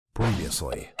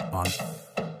Previously on...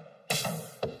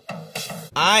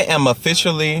 I am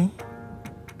officially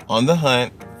on the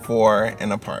hunt for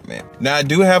an apartment. Now, I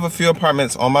do have a few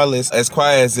apartments on my list. As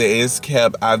quiet as it is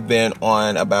kept, I've been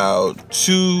on about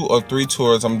 2 or 3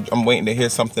 tours. I'm waiting to hear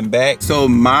something back. So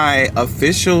my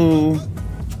official,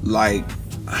 like,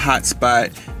 hot spot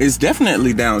is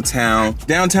definitely downtown.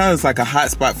 Downtown is like a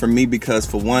hot spot for me because,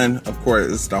 for one, of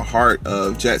course, it's the heart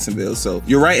of Jacksonville. So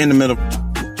you're right in the middle.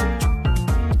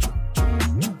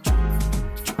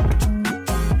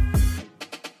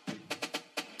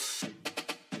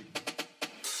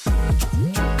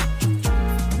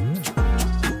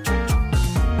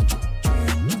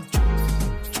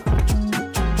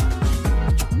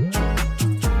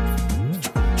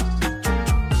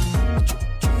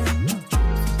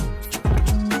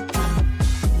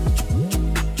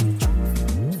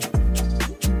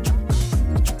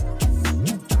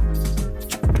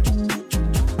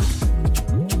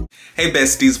 Hey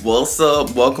besties, what's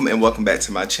up? Welcome and welcome back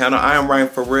to my channel. I am Ryan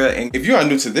for real, and if you are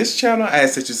new to this channel, I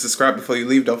ask that you subscribe before you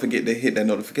leave. Don't forget to hit that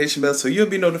notification bell so you'll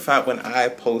be notified when I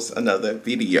post another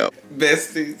video.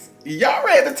 Besties, y'all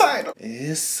read the title.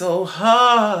 It's so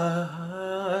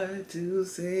hard to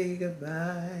say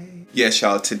goodbye. Yes,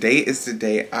 y'all, today is the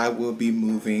day I will be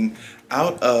moving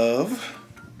out of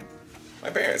my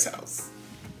parents' house.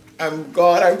 I'm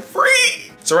gone, I'm free.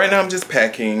 So right now I'm just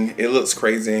packing. It looks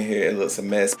crazy in here, it looks a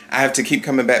mess. I have to keep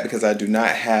coming back because I do not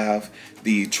have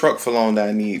the truck full on that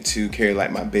I need to carry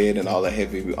like my bed and all the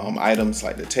heavy items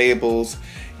like the tables,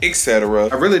 etc.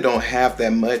 I really don't have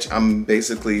that much. I'm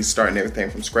basically starting everything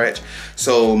from scratch.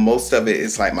 So most of it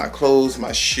is like my clothes,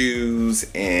 my shoes,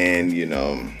 and you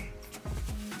know.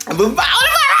 Alright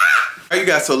you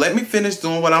guys, so let me finish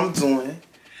doing what I'm doing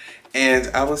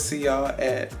and I will see y'all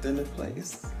at the new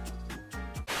place.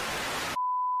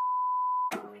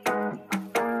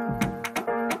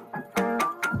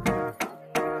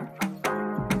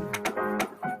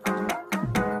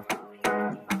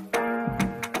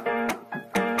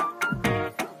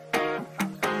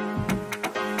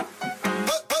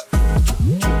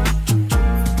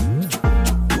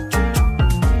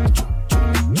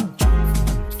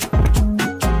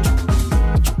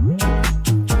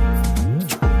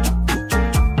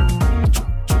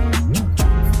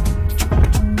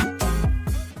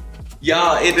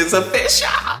 Y'all, it is official.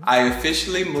 I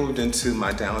officially moved into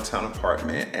my downtown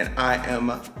apartment and I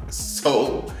am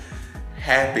so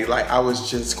happy. Like, I was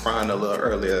just crying a little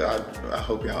earlier. I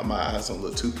hope y'all, my eyes don't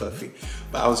look too puffy,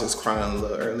 but I was just crying a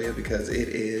little earlier because it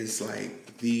is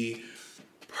like the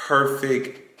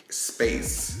perfect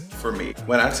space for me.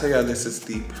 When I tell y'all this is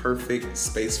the perfect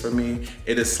space for me,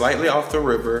 it is slightly off the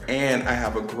river and I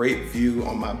have a great view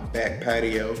on my back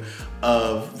patio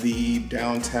of the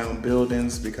downtown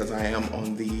buildings because I am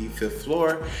on the 5th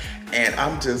floor and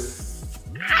I'm just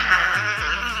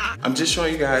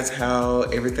showing you guys how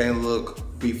everything look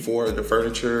before the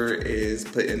furniture is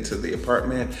put into the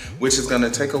apartment, which is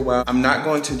gonna take a while. I'm not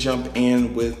going to jump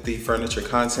in with the furniture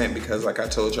content because like I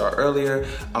told y'all earlier,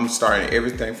 I'm starting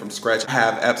everything from scratch. I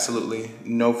have absolutely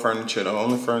no furniture. The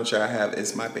only furniture I have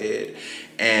is my bed.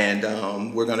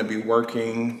 And we're gonna be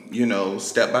working, you know,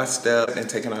 step by step and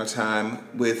taking our time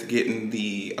with getting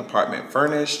the apartment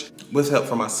furnished with help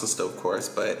from my sister, of course.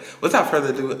 But without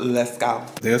further ado, let's go.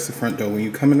 There's the front door. When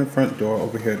you come in the front door,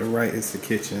 over here to the right is the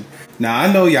kitchen. Now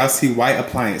I know y'all see white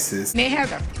appliances. It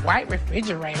has a white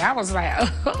refrigerator. I was like,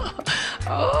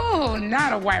 oh,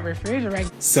 not a white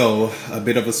refrigerator. So a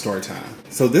bit of a story time.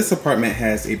 So this apartment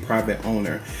has a private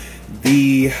owner.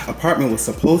 The apartment was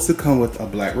supposed to come with a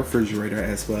black refrigerator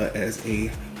as well as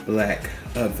a black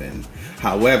oven.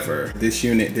 However, this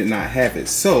unit did not have it.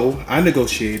 So I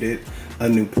negotiated a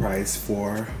new price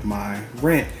for my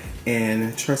rent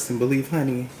and trust and believe,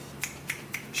 honey,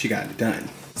 she got it done.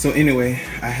 So anyway,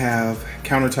 I have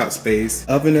countertop space.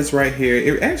 Oven is right here.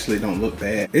 It actually don't look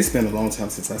bad. It's been a long time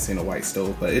since I've seen a white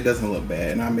stove, but it doesn't look bad.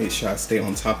 And I made sure I stay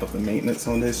on top of the maintenance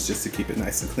on this just to keep it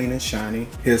nice and clean and shiny.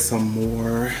 Here's some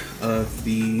more of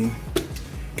the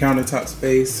countertop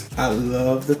space. I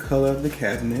love the color of the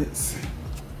cabinets.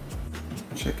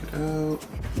 Check it out.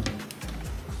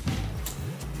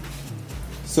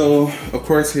 So, of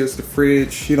course, here's the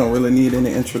fridge. You don't really need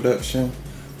any introduction.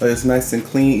 But it's nice and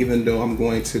clean, even though I'm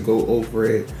going to go over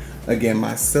it again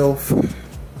myself.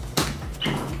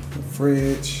 The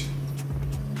fridge.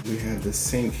 We have the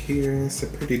sink here. It's a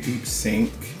pretty deep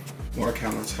sink. More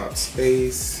countertop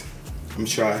space. I'm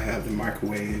sure I have the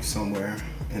microwave somewhere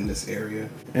in this area.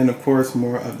 And of course,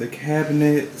 more of the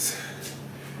cabinets.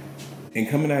 And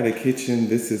coming out of the kitchen,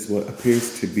 this is what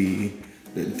appears to be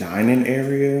the dining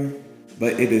area.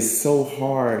 But it is so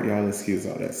hard, y'all excuse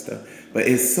all that stuff, but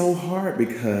it's so hard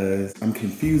because I'm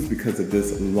confused because of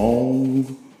this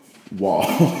long wall.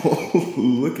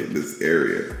 Look at this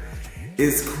area.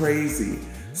 It's crazy.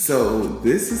 So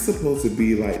this is supposed to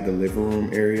be like the living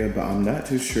room area, but I'm not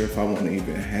too sure if I want to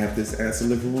even have this as a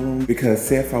living room, because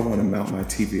say if I want to mount my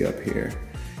TV up here,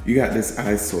 you got this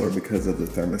eyesore because of the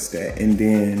thermostat, and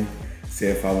then say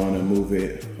if I want to move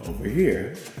it over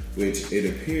here, which it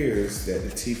appears that the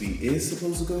TV is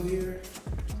supposed to go here.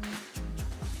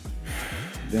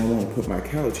 Then I want to put my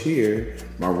couch here,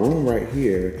 my room right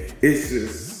here.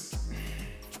 It's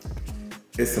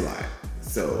a lot.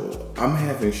 So I'm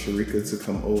having Sharika to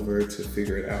come over to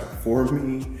figure it out for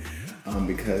me,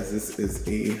 because this is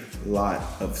a lot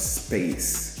of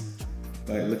space.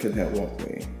 Like, look at that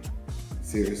walkway.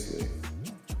 Seriously,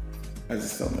 I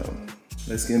just don't know.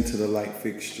 Let's get into the light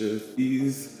fixtures.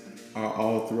 These are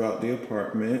all throughout the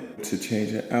apartment. To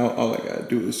change it out, all I gotta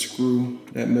do is screw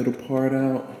that middle part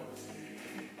out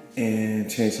and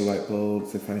change the light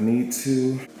bulbs if I need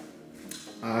to.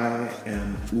 I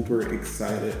am uber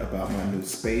excited about my new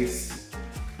space.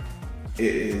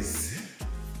 It is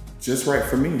just right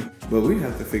for me, but we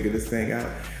have to figure this thing out.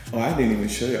 Oh, I didn't even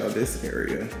show y'all this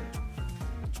area.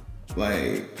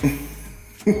 Like,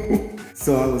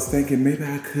 so I was thinking maybe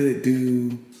I could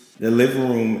do the living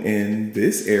room in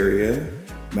this area,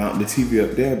 mount the TV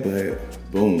up there, but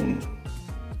boom.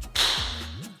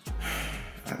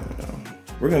 I don't know.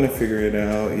 We're gonna figure it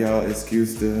out. Y'all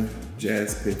excuse the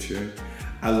jazz picture.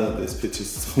 I love this picture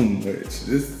so much.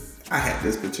 I had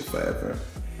this picture forever.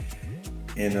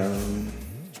 And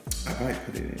I might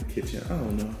put it in the kitchen, I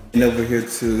don't know. And over here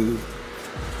to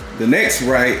the next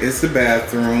right is the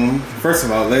bathroom. First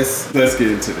of all, let's get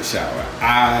into the shower.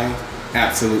 I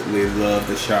absolutely love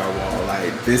the shower wall.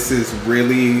 Like, this is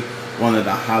really one of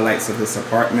the highlights of this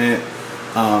apartment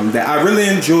that I really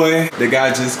enjoy. The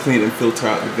guy just cleaned and filtered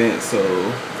out the vent, so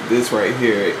this right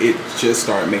here, it just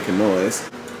started making noise.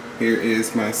 Here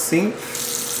is my sink.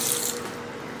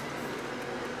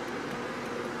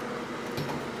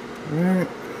 All right.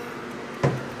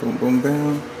 Boom, boom,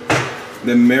 boom.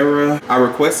 The mirror, I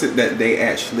requested that they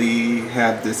actually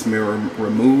have this mirror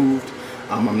removed.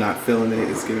 I'm not feeling it.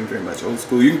 It's getting very much old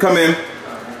school. You can come in.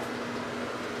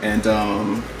 And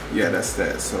yeah, that's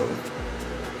that. So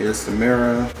here's the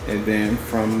mirror. And then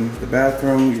from the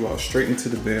bathroom, you walk straight into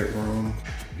the bedroom.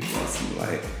 You want some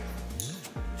light.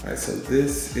 All right, so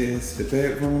this is the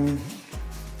bedroom.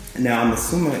 Now I'm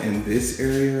assuming in this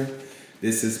area,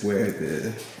 this is where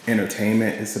the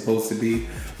entertainment is supposed to be.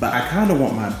 But I kind of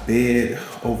want my bed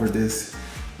over this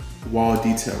wall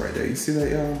detail right there. You see that,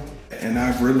 y'all? And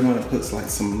I really want to put like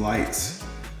some lights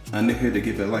under here to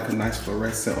give it like a nice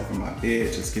fluorescent over my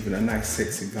bed. Just give it a nice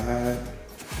sexy vibe.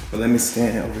 But let me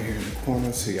stand over here in the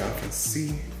corner so y'all can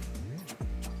see.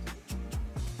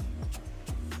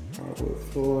 Hardwood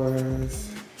floors.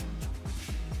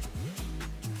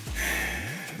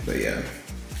 But yeah,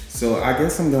 so I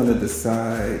guess I'm gonna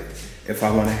decide if I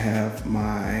wanna have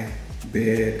my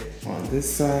bed on this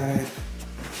side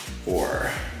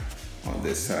or on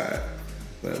this side,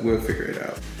 but we'll figure it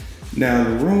out. Now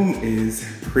the room is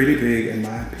pretty big in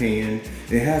my opinion.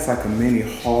 It has like a mini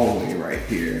hallway right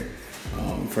here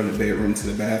from the bedroom to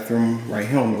the bathroom. Right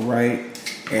here on the right,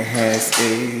 it has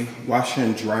a washer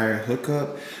and dryer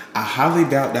hookup. I highly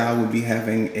doubt that I would be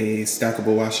having a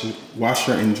stackable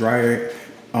washer and dryer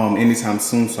anytime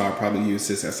soon, so I'll probably use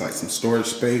this as like some storage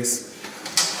space.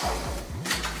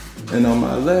 And on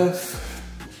my left,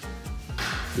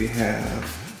 we have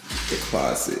the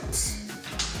closet.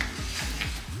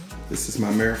 This is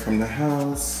my mirror from the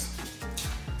house.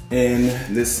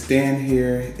 And this stand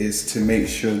here is to make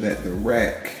sure that the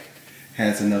rack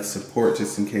has enough support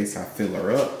just in case I fill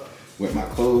her up with my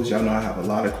clothes. Y'all know I have a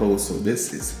lot of clothes, so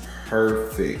this is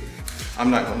perfect. I'm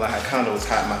not gonna lie, I kind of was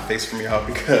hot in my face from y'all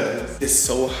because it's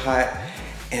so hot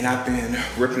and I've been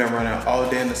ripping around out all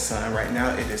day in the sun. Right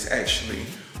now it is actually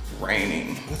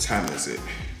raining. What time is it?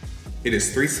 It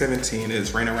is 3:17, it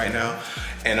is raining right now,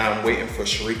 and I'm waiting for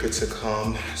Sharika to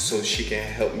come so she can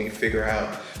help me figure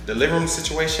out the living room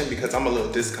situation because I'm a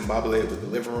little discombobulated with the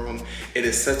living room. It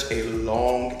is such a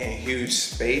long and huge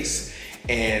space,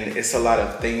 and it's a lot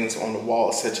of things on the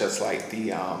wall, such as like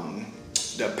the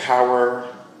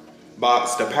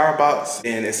P.O.BOX,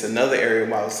 and it's another area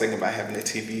where I was thinking about having a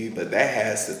TV, but that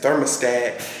has the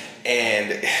thermostat,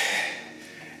 and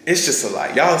it's just a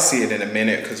lot. Y'all see it in a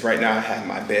minute because right now I have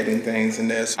my bedding things in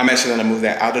this. I'm actually gonna move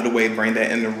that out of the way, bring that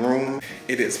in the room.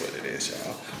 It is what it is,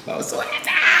 y'all. I was so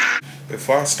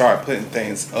before I start putting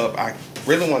things up, I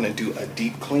really want to do a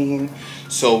deep clean.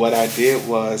 So what I did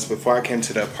was, before I came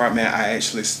to the apartment, I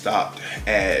actually stopped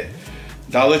at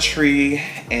Dollar Tree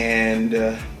and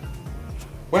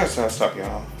where else did I stop,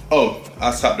 y'all? Oh,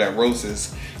 I stopped at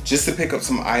Rose's just to pick up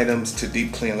some items to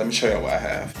deep clean. Let me show you what I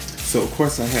have. So of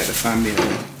course I had to find me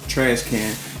a trash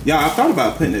can. Y'all, I thought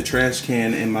about putting a trash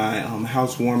can in my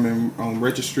housewarming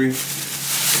registry,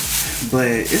 but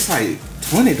it's like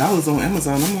 $20 on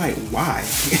Amazon. I'm like, why?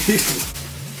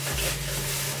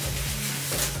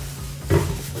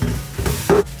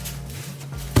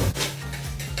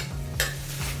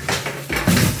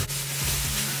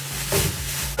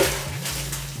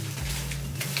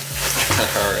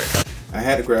 I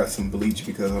had to grab some bleach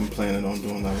because I'm planning on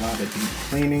doing a lot of deep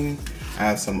cleaning. I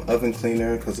have some oven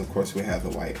cleaner because of course we have the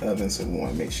white oven, so we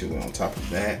want to make sure we're on top of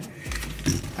that.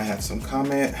 I have some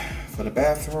comment for the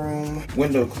bathroom,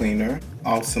 window cleaner,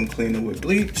 awesome cleaner with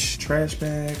bleach, trash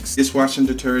bags, dishwashing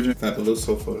detergent,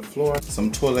 Fabuloso for the floor,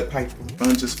 some toilet paper,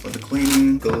 sponges for the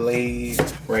cleaning, Glade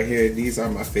right here. These are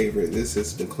my favorite. This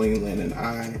is the clean linen.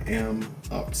 I am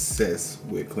obsessed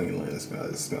with clean linen.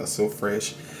 It smells so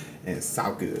fresh and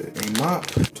so good. A mop,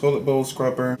 toilet bowl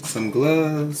scrubber, some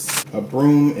gloves, a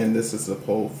broom, and this is the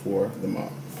pole for the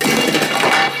mop.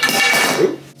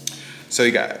 Ooh. So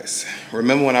you guys,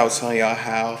 remember when I was telling y'all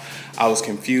how I was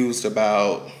confused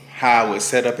about how I would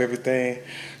set up everything?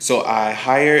 So I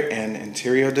hired an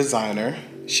interior designer.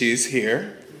 She's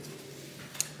here.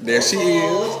 There she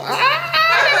is.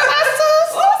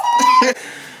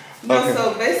 No,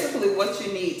 so basically what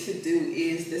you need to do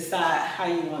is decide how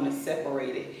you want to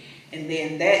separate it. And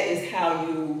then that is how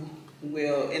you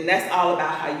will, and that's all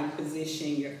about how you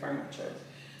position your furniture.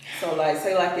 So like,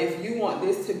 say like if you want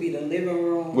this to be the living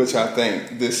room. Which I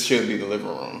think this should be the living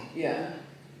room. Yeah,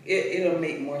 it'll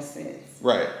make more sense.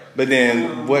 Right, but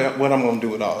then what I'm gonna do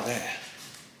with all of that?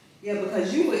 Yeah,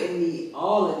 because you wouldn't need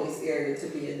all of this area to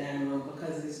be a dining room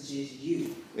because it's just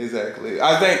you. Exactly.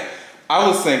 I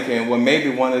was thinking, well, maybe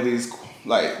one of these,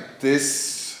 like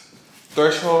this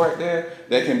threshold right there,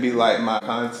 that can be like my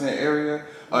content area,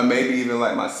 or maybe even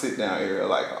like my sit down area,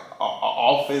 like a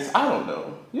office. I don't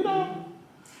know, you know.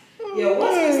 Yeah,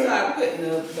 once we start putting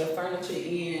the furniture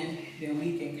in, then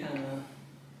we can kind of,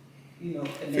 you know,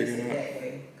 connect it that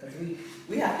way, because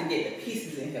we have to get the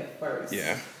pieces in here first.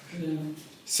 Yeah. Mm-hmm.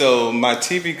 So my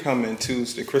TV coming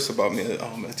Tuesday. Crystal bought me a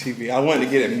TV. I wanted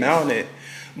to get it mounted,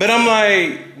 but I'm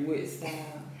like, which side?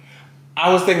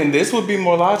 I was thinking this would be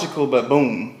more logical, but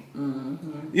boom.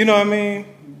 Mm-hmm. You know what I mean?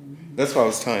 Mm-hmm. That's what I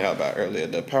was telling y'all about earlier,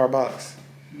 the P.O.BOX.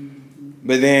 Mm-hmm.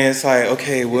 But then it's like,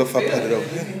 okay, what if I put it over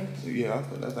here? Yeah, I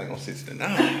thought that's like on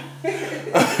 69.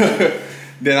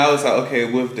 Then I was like, okay,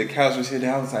 with the couch was here,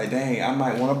 then I was like, dang, I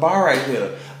might want a bar right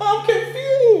here. I'm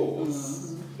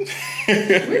confused.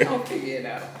 Mm-hmm. We're gonna figure it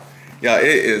out. Yeah, it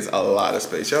is a lot of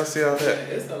space. Y'all see all that?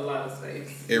 Yeah, it's a lot of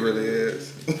space. It really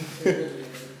is. It really is.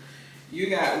 You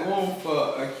got room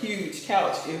for a huge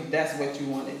couch if that's what you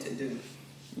wanted to do.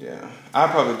 Yeah, I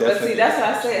probably definitely. But see, that's what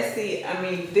I said. See, I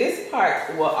mean, this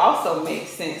part will also make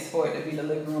sense for it to be the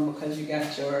living room because you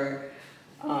got your,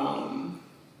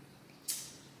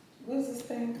 what's this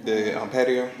thing called? The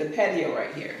patio? The patio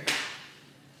right here.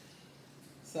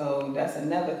 So that's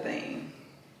another thing.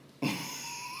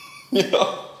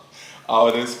 Yeah,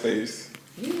 all this space.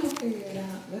 You gonna figure it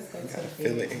out. Let's go to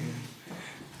the bedroom.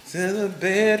 To the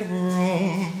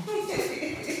bedroom.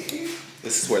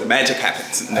 This is where the magic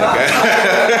happens. What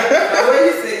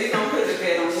you said, you don't put the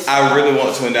bed on this I really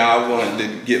want to, and now I wanted to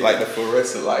get like the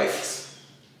fluorescent lights.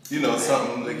 You know,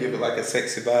 something to give it like a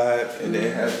sexy vibe, and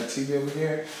then have the TV over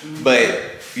here. But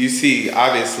you see,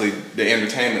 obviously, the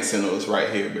entertainment center was right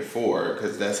here before,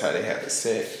 because that's how they have it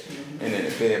set, and then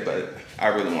the bed. But I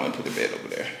really want to put the bed over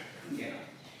there. Yeah.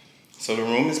 So the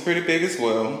room is pretty big as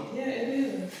well. Yeah, it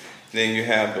is. Then you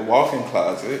have the walk-in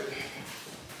closet.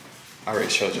 I already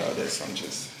showed y'all this. I'm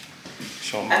just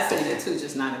showing my I seen it too,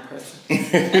 just not in person.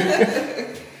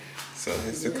 So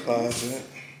here's the closet.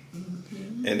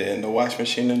 And then the wash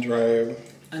machine and dryer.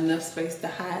 Enough space to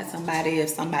hide somebody if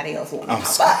somebody else wants. I'm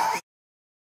sorry.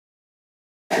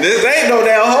 This ain't no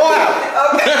damn whole house.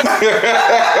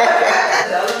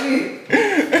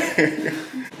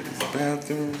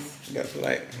 Bathroom. Got the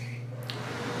light.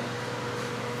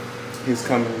 He's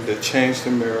coming to change the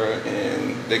mirror,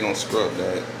 and they're gonna scrub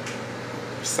that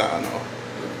sign off.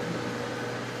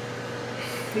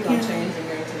 You gonna change the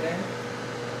mirror today?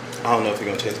 I don't know if you're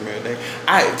gonna change the mirror today.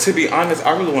 To be honest,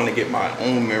 I really want to get my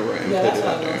own mirror and put it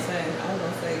out there. I was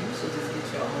gonna say you should just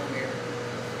get your own mirror.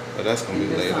 But that's gonna be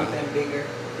later. Something bigger.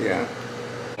 Yeah.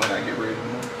 When I get ready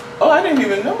tomorrow. Oh, I didn't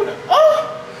even know that.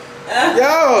 Oh,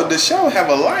 yo, the show have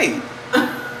a light.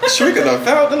 Shrika done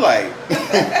found the light.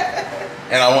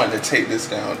 And I wanted to take this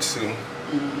down too.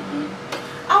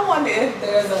 I wonder if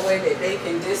there's a way that they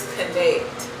can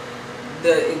disconnect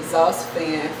the exhaust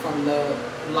fan from the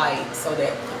light so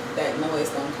that that noise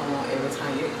don't come on every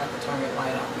time you have to turn your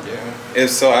light on. Yeah. If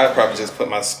so, I'd probably just put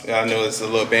my, I know it's a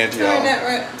little banjo. Turn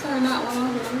that one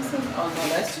on. Let me see. Oh no,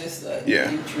 that's just a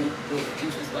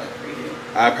entrance light for you.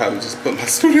 I'd probably just put my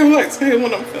studio lights in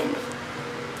when I'm filming.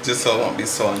 Just so it won't be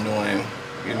so annoying,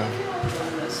 you know.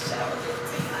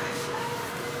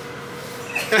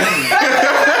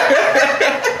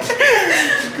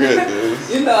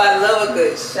 Goodness. You know I love a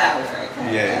good shower.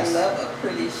 Okay? Yes. I love a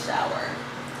pretty shower.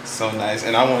 So nice.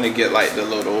 And I want to get like the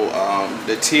little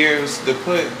the tiers to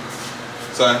put,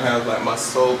 so I have like my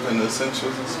soap and the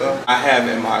essentials and stuff. I have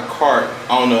in my cart.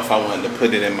 I don't know if I wanted to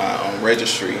put it in my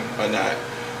registry or not,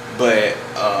 but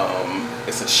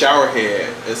it's a shower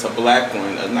head. It's a black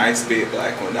one, a nice big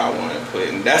black one that I want to put,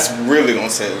 and that's really gonna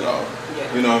set it off.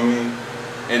 Yeah. You know what I mean?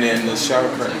 And then the shower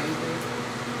curtain.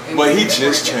 But he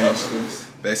just changed this.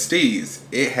 Besties,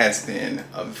 it has been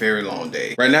a very long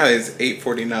day. Right now it's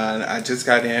 8:49. I just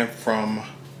got in from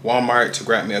Walmart to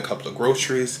grab me a couple of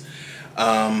groceries.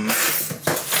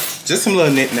 Just some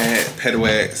little knick-knack, pet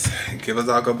wax, give a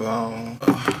dog a bone.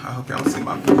 I hope y'all don't see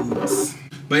my boobs.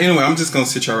 But anyway, I'm just gonna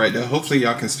sit y'all right there. Hopefully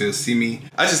y'all can still see me.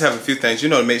 I just have a few things, you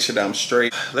know, to make sure that I'm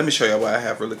straight. Let me show y'all what I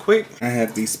have really quick. I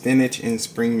have the spinach and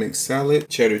spring mix salad,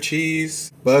 cheddar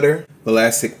cheese, butter,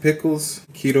 Vlasic pickles,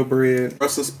 keto bread,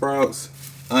 Brussels sprouts,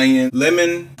 onion,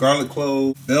 lemon, garlic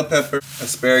clove, bell pepper,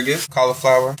 asparagus,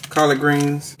 cauliflower, collard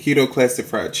greens, keto classic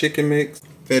fried chicken mix,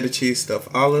 feta cheese stuffed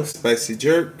olives, spicy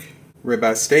jerk,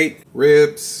 ribeye steak,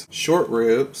 ribs, short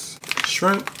ribs,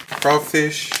 shrimp,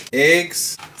 crawfish,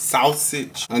 eggs,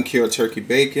 sausage, unkilled turkey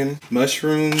bacon,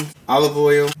 mushrooms, olive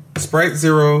oil, Sprite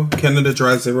Zero, Canada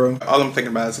Dry Zero. All I'm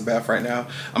thinking about is a bath right now.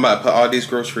 I'm about to put all these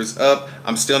groceries up.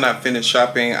 I'm still not finished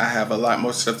shopping. I have a lot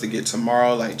more stuff to get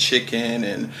tomorrow, like chicken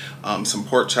and some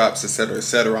pork chops, etc.,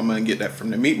 etc. I'm gonna get that from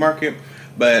the meat market.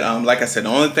 But like I said, the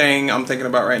only thing I'm thinking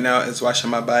about right now is washing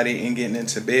my body and getting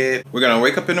into bed. We're gonna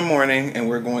wake up in the morning and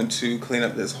we're going to clean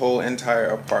up this whole entire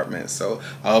apartment. So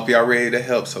I hope y'all ready to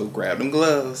help, so grab them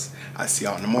gloves. I'll see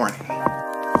y'all in the morning.